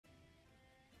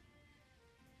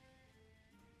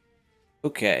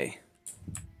Okay.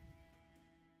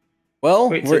 Well,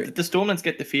 Wait, so did the Stormlands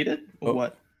get defeated or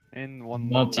what? In one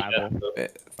Not battle.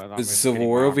 There's I'm Civil getting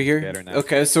War my over arms here. together now.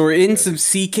 Okay, so we're in some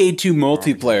CK2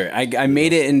 multiplayer. I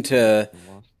made it into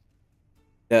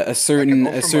a certain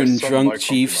drunk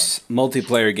chief's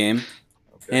multiplayer game,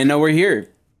 and we're here,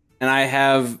 and I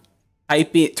have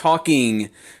talking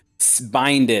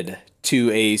binded to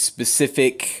a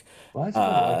specific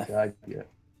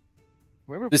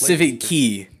specific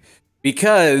key.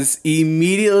 Because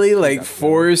immediately, like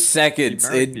 4 seconds,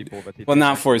 well,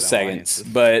 not 4 seconds,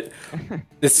 but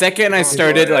the second I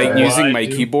started like using my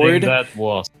keyboard,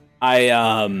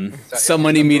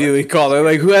 someone immediately called. They're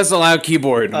like, "Who has a loud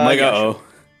keyboard?" I'm like,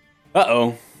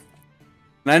 "Uh-oh."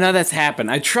 And I know that's happened.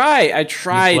 I try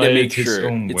to make sure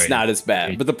it's not as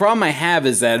bad. But the problem I have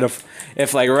is that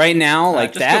if like right now,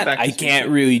 like that, I can't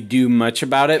really do much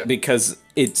about it because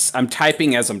I'm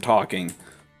typing as I'm talking.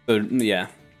 So yeah.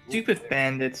 Stupid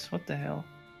bandits, what the hell?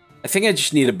 I think I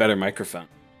just need a better microphone.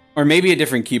 Or maybe a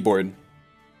different keyboard.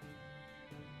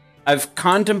 I've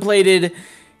contemplated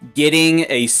getting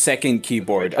a second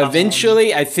keyboard.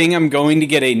 Eventually, I think I'm going to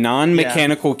get a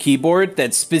non-mechanical keyboard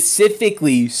that's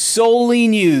specifically solely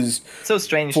used so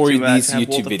strange for to, these to have YouTube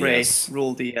Walter videos. Frey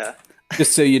rule the,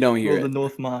 just so you don't hear rule it. the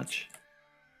North March.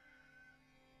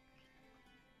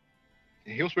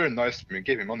 He was very nice to me,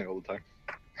 gave me money all the time.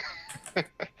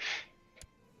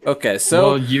 Okay,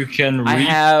 so you can I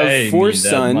have 4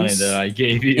 sons. That I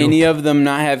gave you. Any of them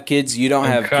not have kids? You don't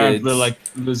have kids. Like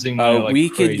losing my, we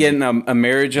could get a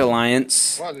marriage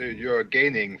alliance. Well, you're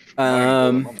gaining.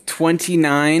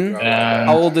 29.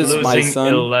 How old is my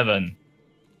son? 11.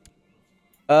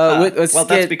 Let's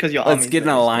that's because your let's get an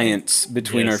alliance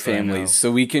between our families,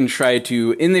 so we can try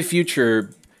to in the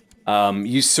future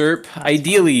usurp,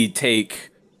 ideally take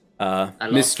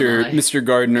Mr.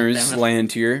 Gardner's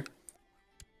land here.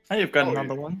 Oh, you've got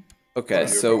another one. Okay,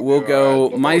 so we'll go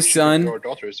my son,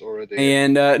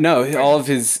 and no, all of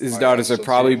his daughters are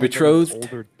probably betrothed.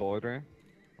 Older daughter.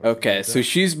 Okay, so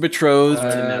she's betrothed,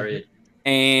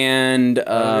 and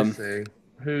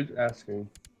who's asking?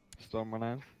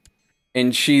 Stormland.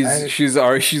 And she's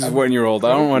 1-year-old.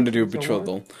 I don't want to do a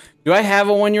betrothal. Do I have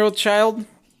a 1-year-old child?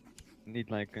 Need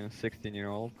like a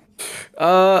 16-year-old.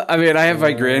 I mean, I have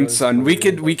my grandson. We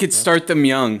could start them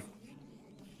young.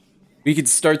 We could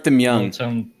start them young.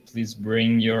 Please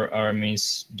bring your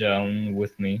armies down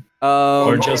with me.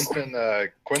 Or just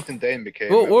Quentin Dane became.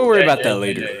 We'll worry about that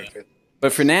later.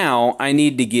 But for now, I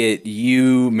need to get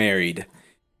you married.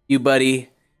 You, buddy.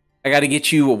 I got to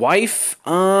get you a wife.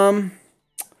 Who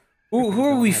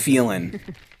are we feeling?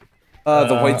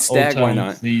 The White Stag, why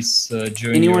not? Please,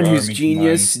 anyone who's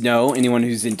genius? No. Anyone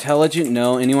who's intelligent?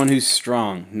 No. Anyone who's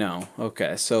strong? No.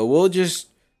 Okay, so we'll just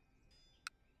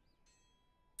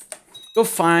go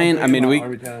find. I mean, I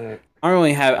don't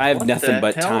really have. I have nothing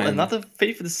but time. Another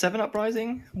fate for the 7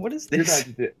 Uprising? What is this?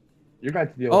 You're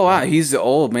back to the old wow, he's the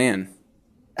old man.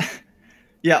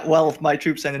 Yeah, well, my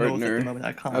troops are in the north at the moment.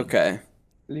 I can't. Okay.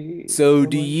 So,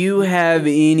 do you have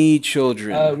any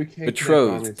children? We can't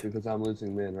betrothed because I'm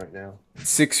losing men right now.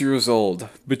 6 years old.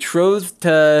 Betrothed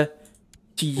to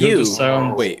you.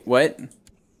 Wait, what?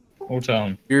 Old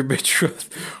Town. You're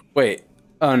betrothed. Wait.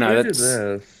 Oh no, Look that's.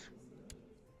 At this.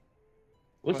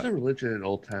 What's the religion in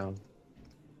Old Town?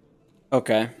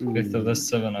 Okay. With the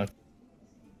 7.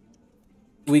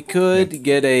 We could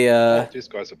get a. These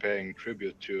guys are paying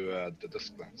tribute to the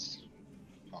Dusklands.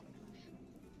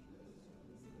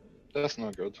 That's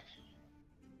not good.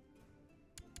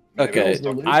 Okay,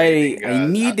 I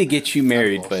need to get you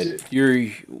married, but you're.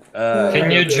 Can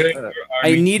you join your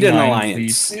I need an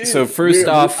alliance. Please? So first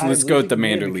off, let's go with the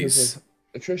Manderleys.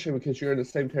 Attrition, because you're in the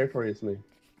same territory as me.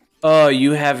 Oh,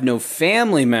 you have no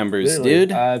family members, dude.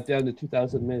 Down to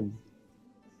 2,000 men.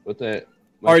 With that.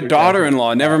 Our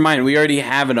daughter-in-law. Never mind. We already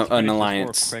have an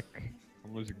alliance. I'm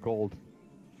losing gold.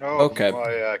 No. Okay.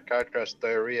 My character has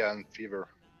diarrhea and fever.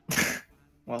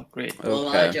 Well, great. Okay. Well,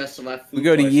 I just survived food we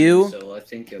go to poisoning, you. so I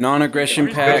think Non-aggression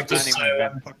pact.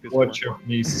 Watch your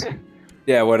please.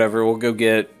 Yeah, whatever. We'll go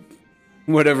get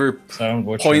whatever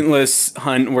pointless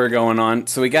hunt we're going on.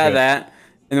 So we got that,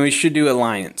 and then we should do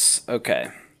alliance. Okay.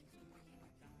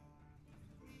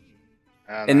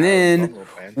 And then,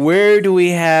 where do we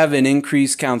have an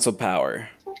increased council power?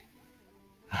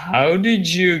 How did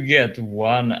you get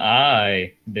 1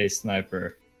 eye, day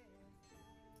sniper?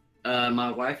 My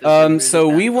wife is so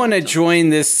we want to join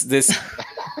this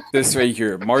right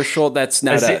here. Marshall, that's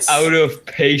not us. Out of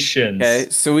patience. Okay,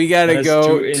 so we gotta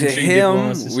go to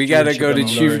him. We gotta go to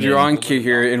Chief Gironca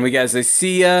here, and we gotta say,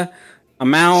 see ya,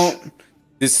 I'm out.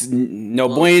 This no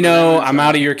Well, bueno. it's I'm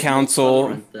out of your more council.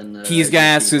 tolerant than, He's gonna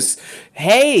ask you us,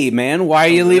 "Hey, man, why are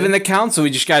you leaving the council?" We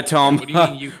just gotta tell What do you mean,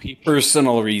 him you people?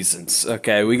 personal reasons.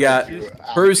 Okay, we got You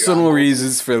personal animals.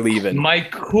 reasons for leaving. My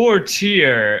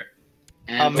courtier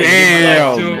And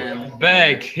Damn. to man,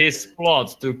 beg his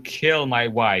plot to kill my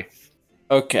wife.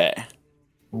 Okay.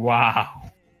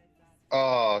 Wow.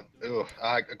 Oh,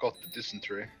 I got the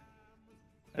dysentery.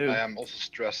 Ooh. I am also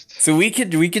stressed. So we could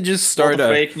just start Lord of a.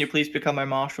 Frey, can you please become my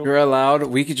marshal? You're allowed.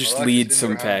 We could just Alright, lead it's in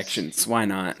your some hands. factions. Why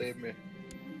not? Save me.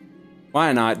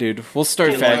 Why not, dude? We'll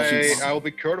start Kill factions. I will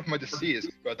be cured of my disease,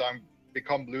 but I'm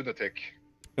become lunatic.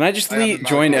 Can I just I have the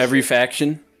join mad every bullshit.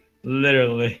 faction?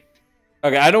 Literally.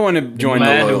 Okay, I don't want to join the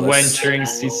Mad loyalists. venturing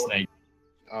sea snake.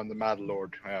 I'm the Mad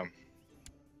Lord. I am.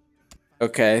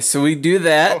 Okay, so we do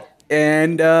that, Oh.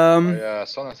 and My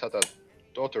son has had a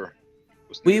daughter.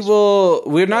 whose name we is- will.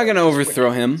 We're not gonna she's overthrow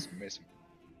Winnie. him, It's amazing.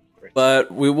 Great.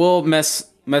 but we will mess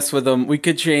with him. We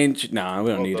could change. Nah, we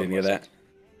don't Well need done, any my of son. that.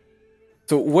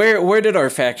 So where did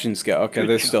our factions go? Okay, Good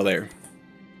they're job. still there.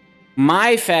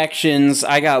 My factions,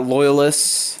 I got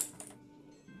loyalists.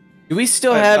 Do we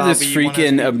still have this Bobby, you wanna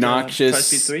freaking speak, obnoxious?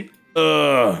 try speed 3?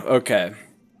 Ugh. Okay.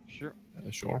 Sure.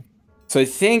 Sure. So I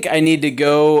think I need to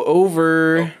go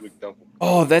over.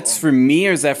 Oh, that's for me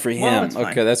or is that for him? Well, that's fine.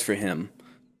 Okay, that's for him.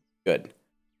 Good.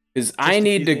 Because I a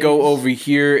need few to go days. over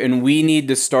here and we need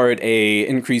to start a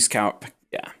increased count.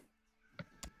 Yeah.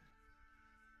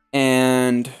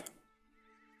 And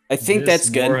I think This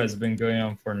that's war good. has been going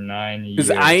on for 9 years.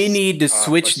 Because I need to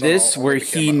switch my son this only where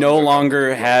became he an no undercover longer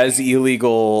employee. has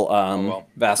illegal well.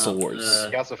 vassal wars.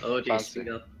 Cats are oh, geez, fancy. we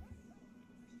got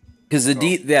Because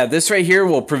yeah, this right here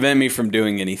will prevent me from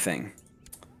doing anything.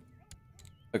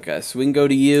 Okay, so we can go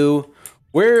to you.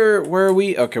 Where are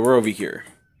we? Okay, we're over here.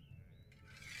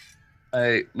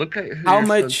 Hey, look at who How your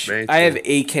much? son's married I have to.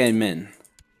 8K men.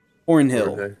 Hornhill.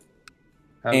 Okay.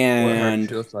 And what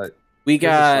she looks like. We Here's a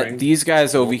got string. these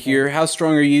guys over Wolf. here. How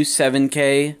strong are you?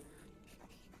 7K?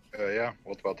 Yeah,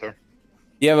 what about her?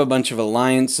 You have a bunch of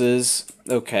alliances.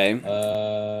 Okay.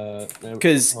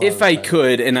 Because hold on if a I second.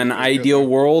 could, in an ideal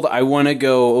world, I want to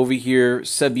go over here,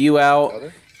 sub you out,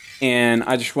 Other? and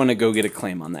I just want to go get a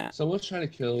claim on that. Someone's trying to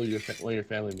kill one of your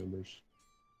family members.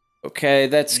 Okay,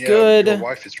 that's Yeah, good. Your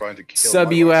wife is trying to kill Sub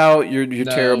my you wife. out. You're No,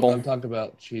 terrible. I'm talking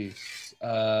about Chiefs. So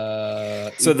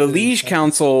the Ethan, Liege Chuck-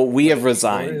 Council, we have Wait,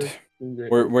 resigned.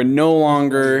 Gloria, We're no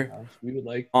longer we would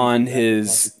like on you to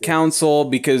his have a council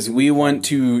because we want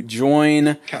to join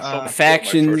Can someone kill my first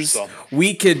factions. son?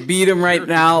 We could beat him right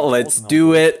now. Let's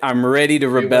do it. I'm ready to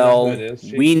wanna know rebel. who it is,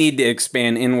 Chief? We need to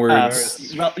expand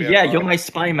inwards. Well, yeah, you're my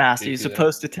spy master. You're Did you do that?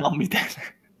 supposed to tell me that.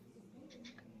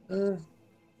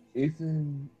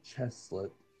 Ethan Cheslet.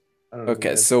 I don't know Okay,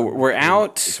 who that is. so we're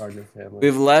out. It's hard to family.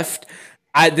 We've left.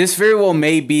 This very well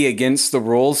may be against the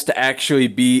rules to actually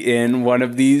be in one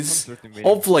of these.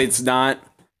 Hopefully it's not.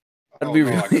 That'd be Oh,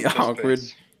 no, I really got this awkward.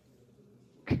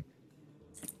 place.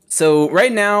 So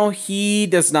right now he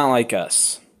does not like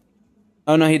us.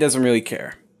 Oh no, he doesn't really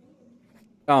care.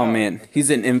 Oh man, he's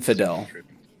an infidel.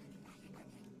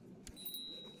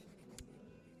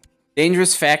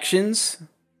 Dangerous factions?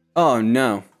 Oh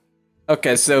no.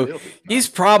 Okay, so he's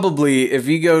probably, if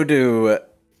you go to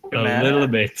A little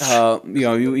bit.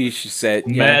 you should say it,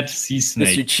 yeah. Mad sea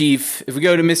snake. Mr. Chief. If we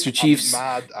go to Mr. Chief's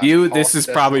mad at view, half this is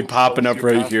the probably decimals popping up you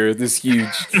right have. here. This huge.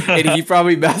 And he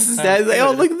probably bounces down. He's like,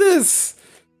 oh, look at this.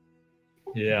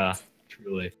 Yeah,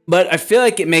 truly. But I feel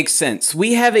like it makes sense.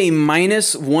 We have a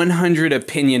minus 100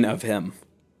 opinion of him.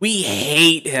 We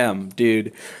hate him,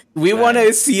 dude. We want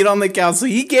a seat on the council.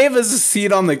 He gave us a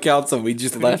seat on the council. We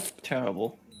just left.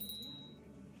 Terrible.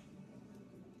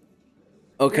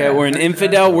 Okay, Yeah, we're an that's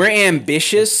infidel. awesome. We're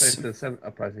ambitious. There's some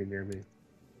uprising near me.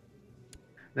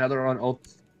 Now they're on ult.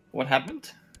 What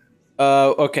happened?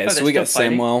 Okay, Oh, so they're we got still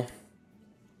fighting? Samuel.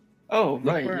 Oh,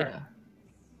 right, where- yeah.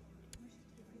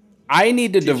 I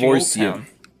need to Teaching divorce Old you. Town.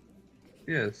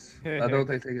 Yes. I don't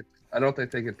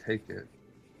think they could take it.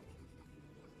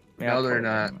 Yeah, No, they're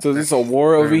probably. not. So there's a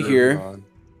war over They're moving here. on.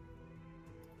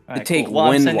 Alright, take cool. Well, I'm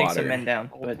wind sending water. some men down,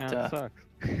 Old but town sucks.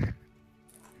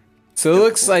 So it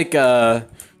looks like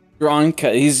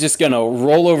Gironca, he's just gonna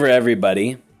roll over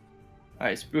everybody.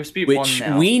 alright, we're speed Which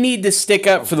 1 now. we need to stick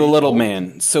up for the little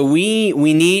man. So we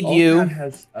need Ult you. Town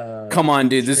has, Come on,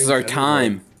 dude. This is our strings everywhere.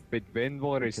 time. But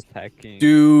Windwater is attacking.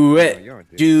 Do Oh, it. you're a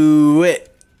dude. Do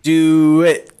it. Do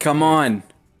it. Come on.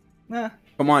 Nah.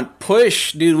 Come on.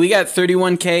 Push, dude. We got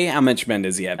 31K. How much men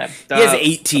does he have? He has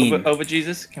 18. Over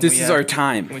Jesus. Can This we, is our Can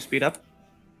time. we speed up?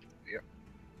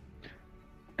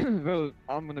 Well,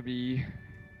 I'm gonna be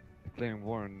declaring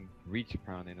war on Reach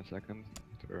Crown in a second.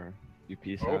 After You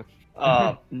peace Oh.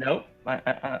 out. No, I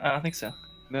don't think so.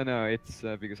 No, it's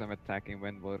because I'm attacking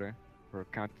Windwater for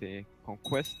county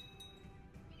conquest.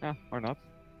 Ah, or not.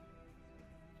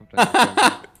 Sometimes it's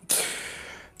done.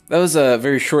 That was a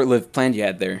very short-lived plan you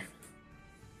had there.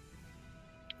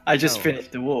 I just No.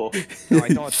 finished the war. No, I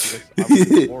thought because I would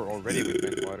go war already with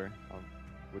Windwater. I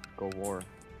would go war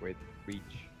with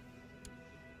Liege.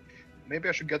 Maybe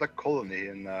I should get a colony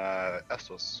in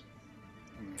Essos.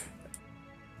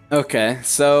 Okay,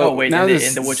 so Oh wait, now and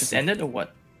the war just ended or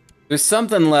what? there's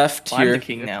something left I'm here. the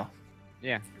king now.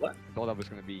 Yeah. What? I thought I was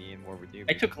gonna be in war with you.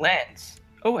 I took lands.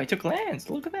 Oh, I took lands.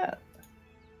 Look at that.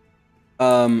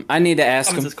 I need to ask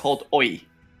Province him. is called Oi.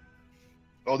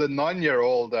 Oh, the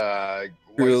 9-year-old You're a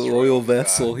viceroy loyal of,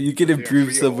 vessel. You can the improve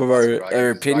trio some of us our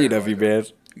dragons, opinion of you, dragon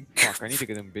man. Fuck, I need to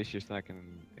get ambitious so I can.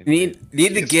 Need to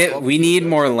It's get. club We need to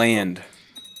more the- land.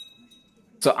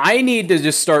 So I need to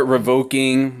just start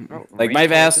revoking, Oh, like my rainforest it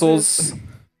vassals.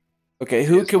 Okay,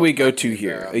 who It's can we not go to happening,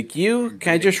 here? Like you?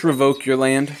 Can I just invading revoke your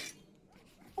land?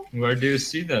 Where do you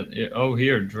see that? Oh,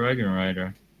 here, Dragon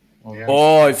Rider. Yeah.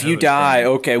 Oh, if you Have a die,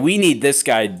 dragon. okay, we need this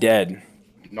guy dead.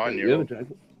 9-year-old.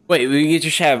 Wait, we could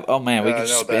just have. Oh man, we could No,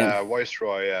 just the spin.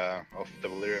 viceroy of the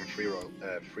Valyrian freehold.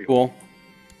 Cool.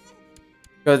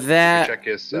 So that Check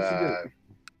his This is good.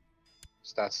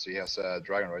 stats. He has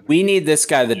dragon right. we need this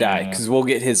guy to die Yeah. because we'll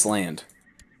get his land.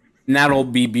 And that'll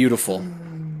be beautiful.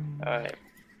 Alright.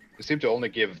 They seem to only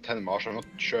give 10 marsh. I'm not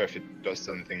sure if it does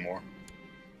anything more.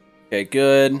 Okay,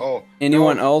 good. Oh,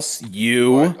 Anyone no. else?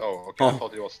 You. What? Oh, okay. I Oh.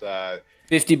 thought it was the.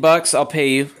 $50. I'll pay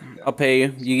you. I'll pay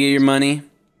you. You get your money.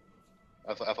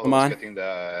 I thought Come I was on. getting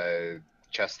the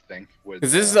chest thing.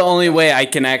 Because this is the only way I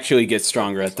can actually get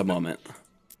stronger at the moment.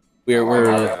 We're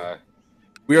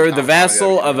we are the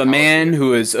vassal of a man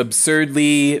who is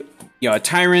absurdly, a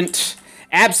tyrant,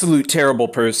 absolute terrible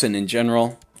person in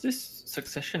general. Is this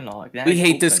succession log? We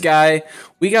hate this guy.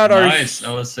 We got our. Nice,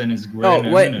 Ellison is great Oh,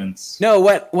 what? eminence. No,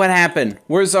 what happened?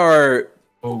 Where's our?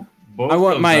 Oh, both I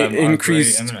want of my them are great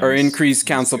increased eminence. That's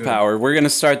council good. power. We're gonna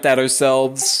start that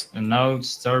ourselves. And now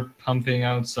start pumping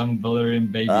out some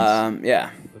Valyrian babies.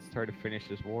 Yeah. Let's try to finish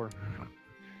this war.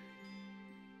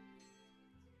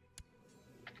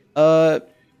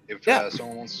 If yeah.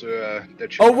 someone wants to. their Oh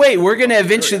children wait, to we're gonna become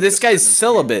eventually. Valyrian This guy's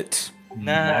descendants, celibate.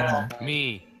 Nah.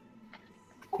 Me.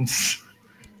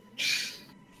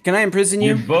 Can I imprison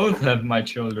You you? both have my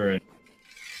children.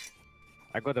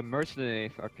 I got a mercenary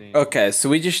fucking Okay, so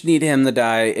we just need him to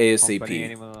die company. ASAP.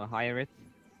 Anyone wanna hire it?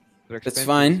 They're That's expensive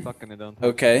fine. as fuck and they don't have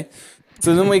Okay.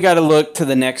 So then we gotta look to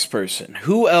the next person.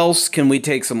 Who else can we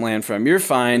take some land from? You're the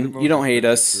fine. most You don't hate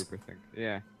expensive us. group, I think.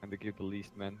 Yeah, and they give the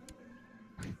least men.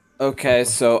 Okay,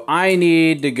 so I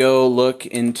need to go look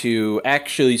into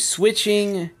actually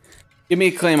switching. Give me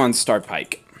a claim on Star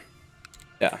Pike.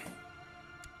 Yeah.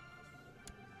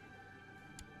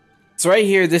 So right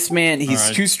here, this man, he's Alright,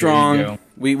 too here you strong. go.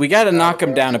 We gotta knock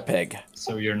him down a peg.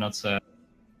 So you're not sad.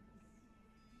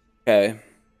 Okay.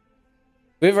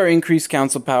 We have our increased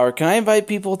council power. Can I invite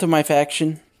people to my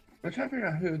faction? I'm trying to figure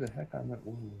out who the heck I met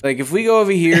one. Like, if we go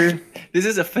over here, This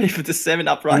is a favor of the 7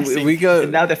 uprising. We go-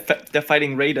 And now they're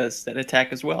fighting raiders that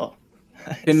attack as well.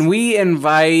 can we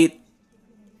invite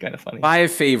Kind of funny. by a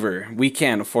favor? We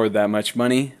can't afford that much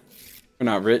money. We're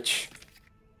not rich.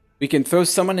 We can throw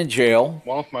someone in jail.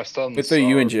 One of my sons. We'll throw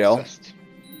you in are jail. possessed.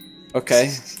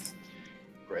 Okay.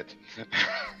 Great. If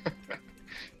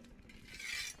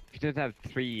you didn't have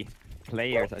 3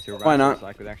 players as your Why not? vassals,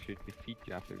 I could actually defeat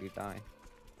you after you die.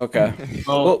 Okay.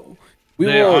 Well, Well, we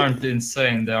they will. aren't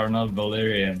insane. They are not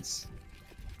Valyrians.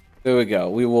 There we go.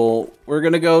 We're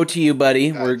gonna go to you,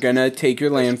 buddy. We're gonna take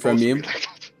your land from Supposed to you. be like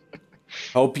that.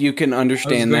 Hope you can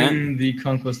understand I was that. doing the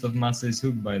conquest of Massa's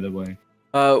Hook, by the way.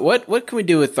 What can we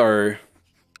do with our?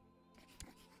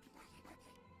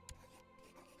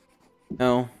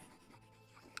 No.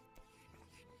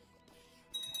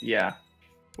 Yeah.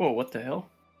 Whoa, what the hell?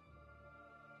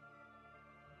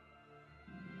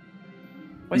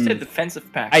 Why is there a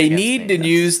defensive pack? I against need me? to That's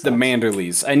use the sucks.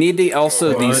 Manderleys. I need to also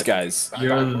What? these guys.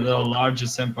 You're the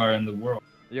largest empire in the world.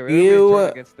 You're You, really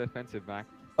against the defensive back.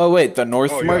 Oh wait, the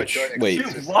North Oh, you're March. joining Wait,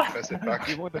 this What? defensive pack.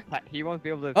 He won't be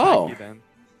able to attack Oh. you then.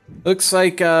 looks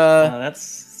like That's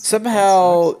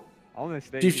somehow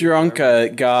Honestly, Chief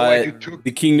Gironca got Oh, you took-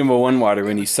 the Kingdom of One Water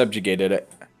when he subjugated it.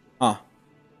 Huh.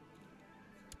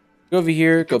 Go over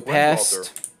here. Go took Windwater.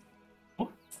 past.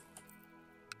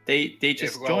 They If,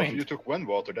 just well, if joined. you took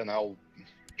Windwater, then I'll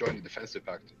join the defensive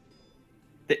pact.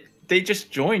 They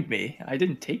just joined me. I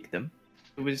didn't take them.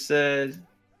 It was There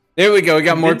we go. We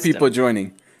got more Convinced people them.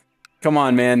 joining. Come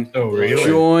on, man. Oh, really?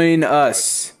 Join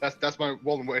us. That's my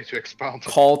one way to expound.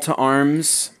 Call to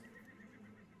arms.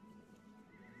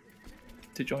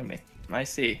 to join me. I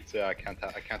see. So yeah, I can't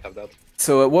have that.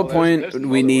 So at what Well, point there's we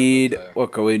another one, need but,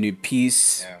 okay, we need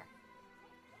peace. Yeah.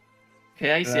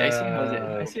 Okay, I see how it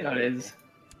is. I see how it is.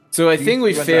 So I think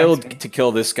we You failed went back. to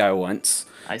kill this guy once.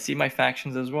 I see my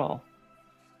factions as well.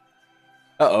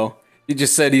 Uh-oh. He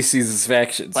just said he sees his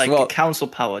factions. Like well, council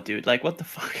power, dude. Like what the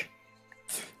fuck?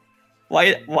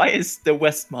 Why is the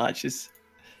West March is?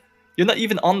 You're not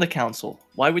even on the council.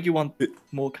 Why would you want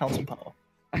more council power?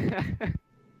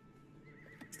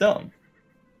 It's dumb.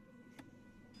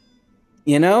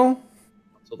 you know,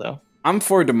 So though. I'm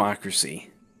for democracy.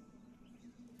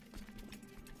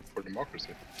 For democracy.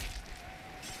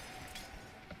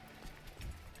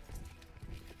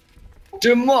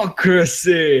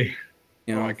 Democracy!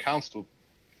 You know, My council.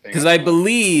 because I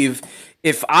believe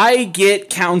if I get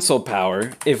council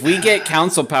power, if we get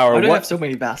council power, Why do I have what so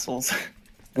many vassals?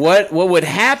 what would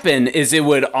happen is it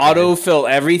would autofill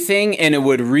everything and it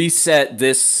would reset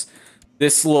this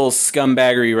little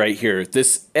scumbaggery right here.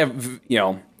 This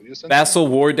vassal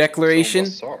war declaration.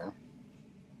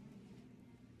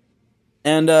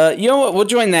 And you know what? We'll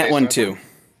join that Hey, one Sniper. too.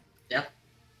 Yeah.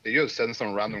 Did you send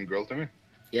some random girl to me?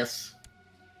 Yes.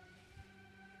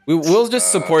 We'll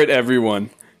just support everyone.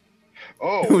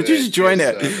 Oh, We'll just join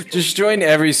yes, it. Just join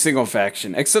every single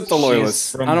faction except the She's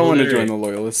loyalists. from I don't want to Bulgaria. join the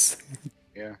loyalists.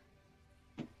 Yeah.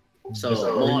 So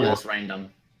more or less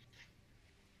random.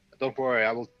 Don't worry,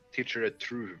 I will teach her a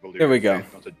true Valyrian There we go.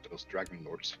 faith, not those dragon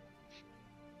lords.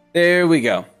 There we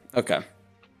go. Okay.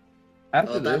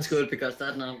 After Oh, that's this, good because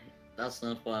that's not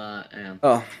what I am.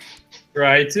 Oh,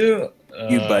 Try to.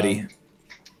 you buddy.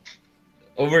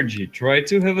 Overg, try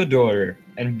to have a daughter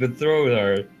and betroth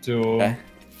her to. Okay.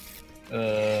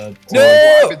 To,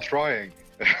 No! I've been trying.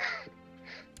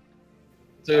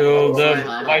 to the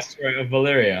Oh, viceroy of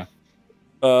Valeria.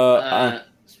 I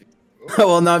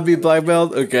will not be black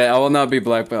belt. Okay, I will not be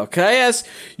black belt. Can I ask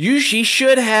you? She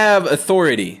should have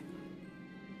authority.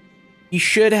 He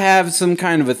should have some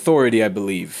kind of authority, I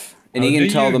believe, and How he do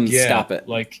can tell you them to get, stop it.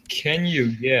 Like, can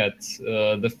you get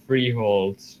the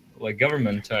freehold, like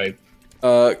government type?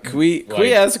 Can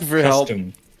we ask for help?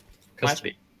 Custom. Might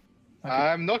be.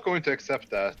 I'm not going to accept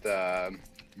that,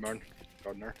 Mern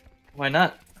Gardner. Why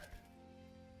not?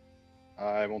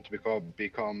 I want to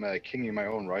become king in my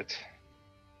own right.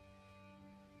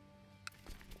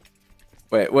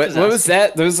 Wait, what was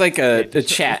that? There was like a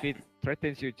chat. If it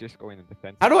threatens you, just go in the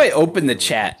defense. How do I open the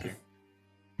chat?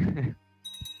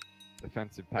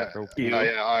 Defensive pack No, open.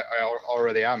 yeah, I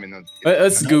already am in a.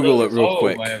 Let's Google it real Oh,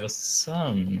 quick. I have a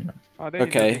son. Oh, then you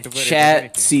don't Okay, need to worry about chat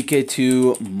anything.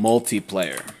 CK2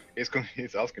 multiplayer.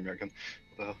 He's asking me again.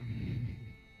 What the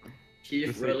hell?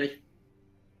 Chief, really?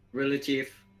 Really,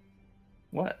 Chief?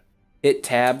 What? Hit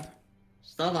tab.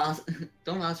 Don't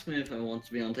ask me if I want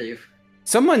to be on TIFF.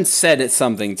 Someone said it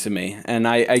something to me, and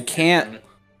I can't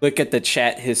look at the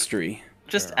chat history.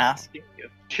 Just Sure. asking you.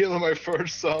 Kill my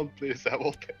first son, please. I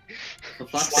will pay. For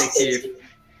fuck's sake, Chief.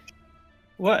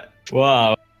 What?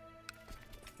 Wow.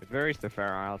 But where is the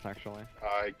Fair Isles, actually?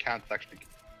 I can't actually.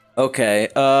 Okay,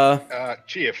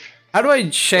 Chief. how do I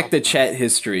check the chat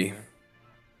history?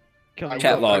 Killing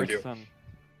Chat your log. first son.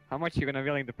 How much you gonna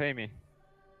willing to pay me?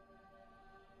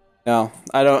 No,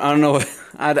 I don't know.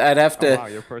 I'd have Oh, to. wow,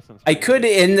 your person's I could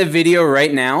end the video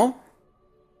right now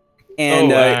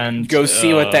and, and, go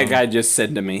see what that guy just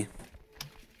said to me.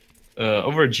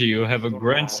 Overg, you have a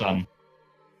grandson.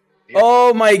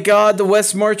 Oh my God, the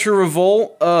West Marcher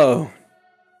revolt. Oh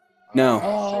no,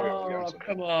 oh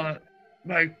come on,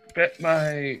 my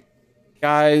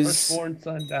guys. firstborn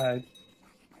son died.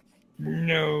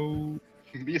 No.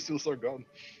 Measles are gone.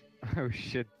 Oh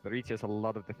shit, Reach has a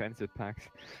lot of defensive packs.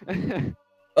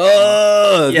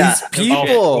 Oh, Yeah. these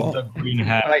people. The green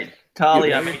hat. Alright,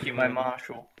 Tali, I'm making my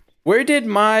marshal. Where did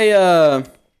my oh,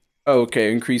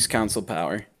 okay, increase council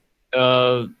power.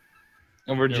 Overg,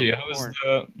 They're how is born.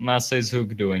 the Massey's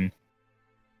Hook doing?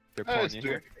 They're It's pouring in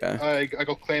here. doing. I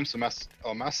got claims to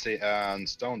Massey and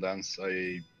Stone Dance.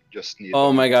 I just need.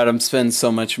 Oh my God, I'm spending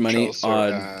so much money Chaucer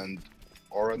on. and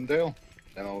Orendale.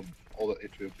 Then all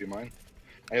it will be mine.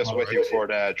 I just waiting for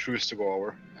the truce to go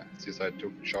over since I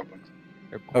took Sharpland.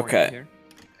 They're pouring Okay. in here.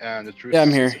 And the truce Yeah, I'm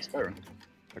is here. expiring.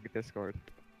 Look at Discord.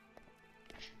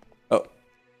 Oh,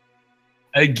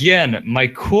 Again, my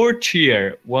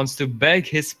courtier wants to beg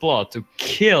his plot to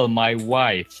kill my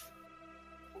wife.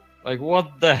 Like,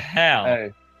 what the hell?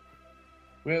 Hey,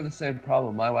 we have the same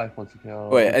problem. My wife wants to kill.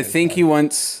 wait, I think he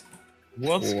wants.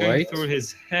 What's going through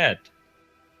his head?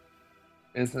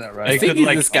 Isn't that I right? I think could,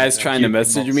 like, this guy's trying to keep him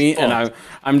message on me, and spot.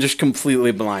 I'm just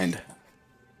completely blind.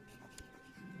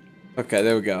 Okay,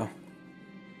 there we go.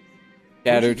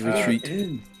 Scattered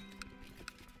retreat.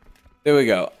 There we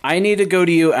go. I need to go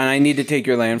to you, and I need to take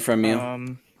your land from you.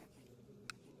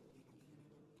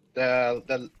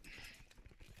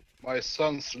 My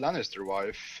son's Lannister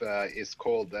wife is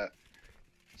called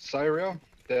Syria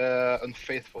the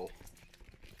Unfaithful.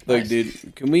 Look,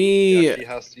 dude, can we?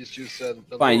 Yeah, she's the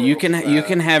Fine, Lord you can of, you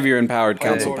can have your empowered the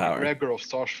council Lord power. Gregor of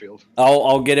Sarsfield.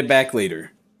 I'll get it back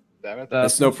later. Damn it.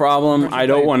 That's no problem. I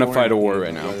don't want to fight a war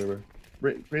right now.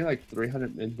 Bring like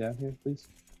 300 men down here, please.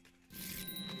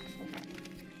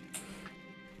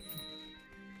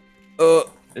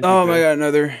 Oh my god,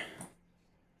 another.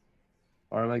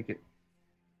 Or like it.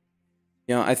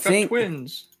 You know, I think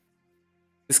twins.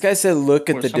 this guy said look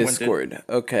Or at the someone Discord.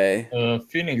 Okay.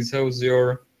 Phoenix, how's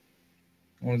your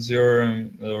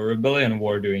rebellion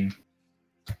war doing?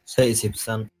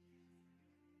 60%.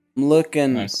 I'm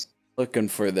looking Nice. looking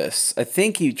for this. I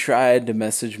think he tried to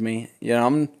message me. You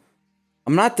know,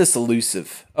 I'm not this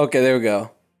elusive. Okay, there we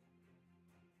go.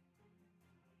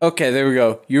 Okay, there we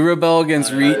go. You rebel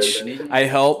against Reach. I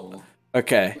help.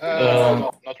 Okay.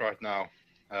 Not right now.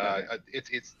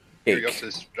 It's Cake. just a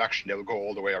distraction. They'll go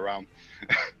all the way around.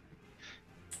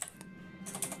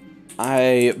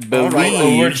 I Alright, believe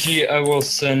Overgy, I will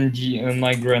send you,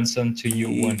 my grandson to you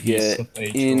we when he's get of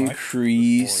age, alright?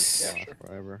 increase Yeah,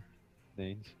 forever.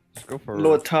 Names. Just go for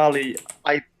Lord Tali,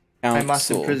 I must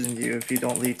council. imprison you if you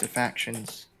don't leave the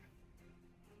factions.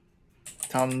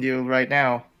 Telling you right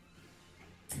now.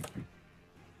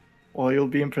 Or you'll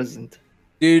be imprisoned.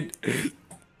 Dude,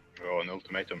 Oh, an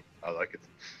ultimatum. I like it.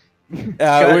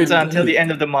 Got until the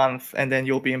end of the month, and then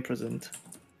you'll be imprisoned.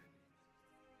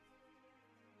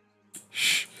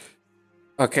 Shh.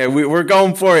 Okay, we're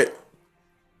going for it.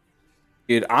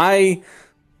 Dude, There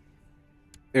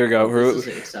we go.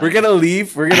 We're gonna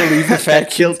leave. We're gonna leave the That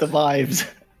factions. killed the vibes.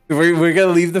 We're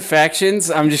gonna leave the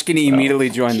factions. I'm just gonna immediately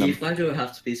join them. Chief, why do we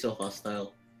have to be so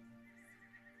hostile?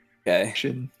 Okay.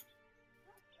 Shouldn't.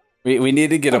 We need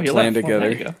to get a Oh, you plan left. Well, there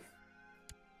you together. go.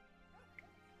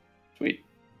 Sweet.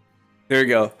 There we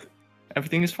go.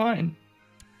 Everything is fine.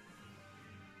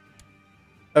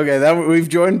 Okay, that we've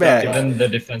joined back. Even the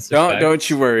defensive Don't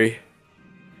you worry.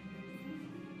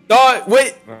 Oh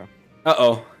wait.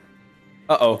 Oh.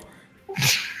 Uh-oh.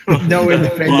 No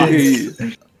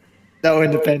independence. No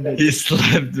independence. He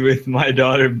slept with my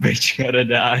daughter, bitch, gotta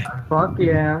die. Fuck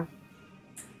yeah.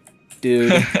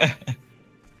 Dude.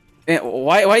 Man,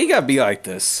 why you gotta be like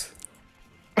this?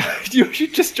 You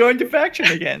just joined the faction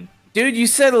again. Dude, you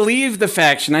said leave the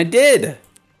faction. I did.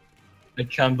 I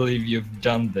can't believe you've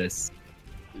done this.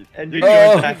 And you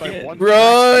Oh, joined back in.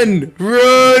 Run!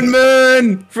 Run,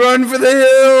 man! Run for the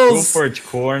Go hills! for it,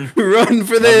 Corn. Run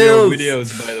for the Love your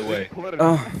hills! videos, by the way.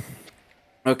 Oh.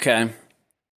 Okay.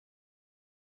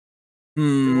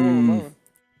 You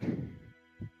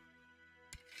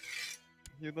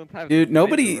don't have Dude, to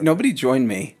nobody joined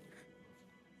me.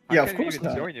 How Yeah, of can we course even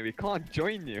not. join you? We can't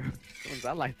join you. Someone's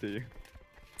allied to you.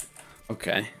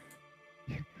 Okay.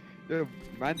 The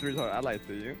Mandarins are allied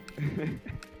to you.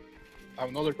 I have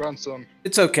another grandson.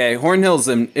 It's okay. Hornhill's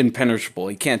impenetrable.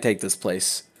 He can't take this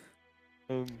place.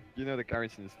 You know the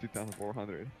garrison is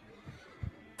 2,400.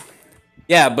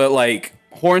 Yeah, but like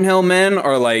Hornhill men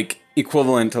are like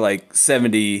equivalent to like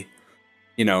 70,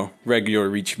 you know, regular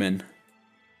Reachmen.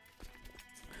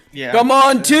 Yeah. Come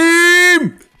on,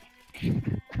 team!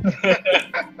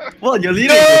 Well, you're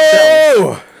leading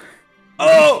yourself. No!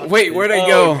 Oh, wait, where'd I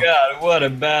go? Oh god, what a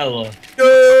battle.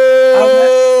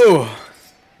 No!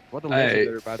 What a Hey.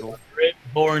 legendary battle. Great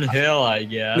Born Hill, I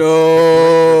guess.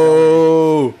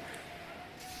 No!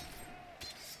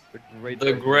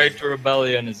 The Great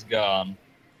Rebellion is gone.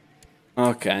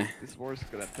 Okay. This war's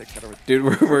gonna take care of it. Dude,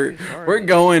 we're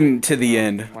going to the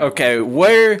end. Okay,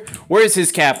 where's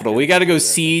his capital? We gotta go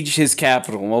siege his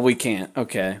capital. Well, we can't.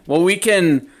 Okay. Well, we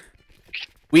can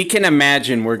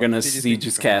imagine we're gonna siege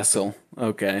his castle.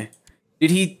 Okay.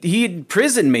 Dude, he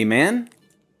imprisoned me, man.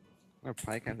 My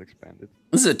pike has expanded.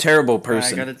 This is a terrible I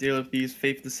person. gotta deal with these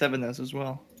Faith the Seveners as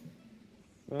well.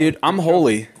 Dude, I'm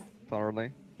holy.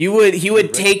 Thoroughly. He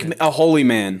would take a holy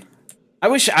man. I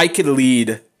wish I could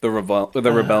lead the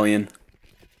rebellion.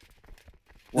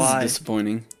 Why? This is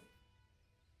disappointing.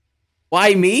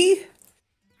 Why me?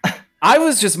 I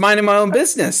was just minding my own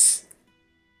business.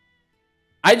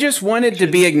 I just wanted to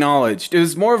be acknowledged. It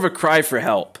was more of a cry for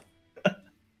help.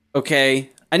 Okay?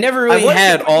 I never really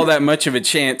had all that much of a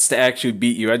chance to actually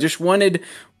beat you. I just wanted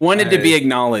to be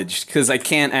acknowledged because I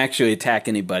can't actually attack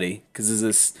anybody because there's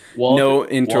this no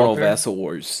internal vassal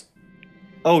wars.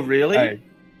 Oh, really? Hey,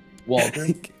 Walter,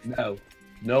 no.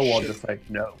 No, Walter, like,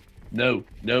 no. No,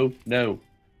 no, no.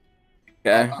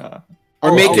 Okay.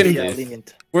 We're making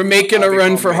lenient. we're making a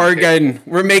run for Highgarden.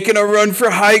 We're making a run for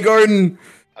Highgarden.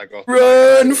 I got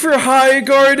Run for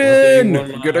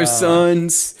Highgarden! Get our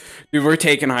sons. Dude, we're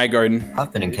taking Highgarden.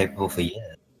 I've been incapable for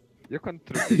years. Your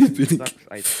control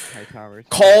sucks, high towers.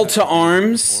 Call to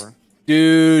arms?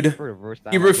 Dude, For the worst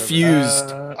time he I've ever-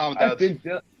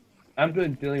 refused. I've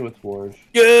been dealing with wars.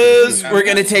 Yes, we're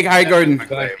gonna take Highgarden.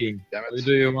 Viking, Damn it.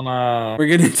 do you wanna?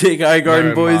 We're gonna take Highgarden,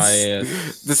 Never boys. mind.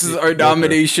 This is our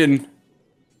domination.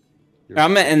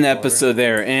 I'm gonna end the episode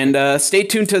there, and stay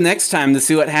tuned till next time to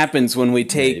see what happens when we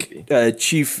take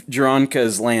Chief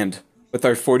Gironca's land with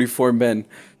our 44 men.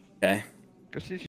 Okay.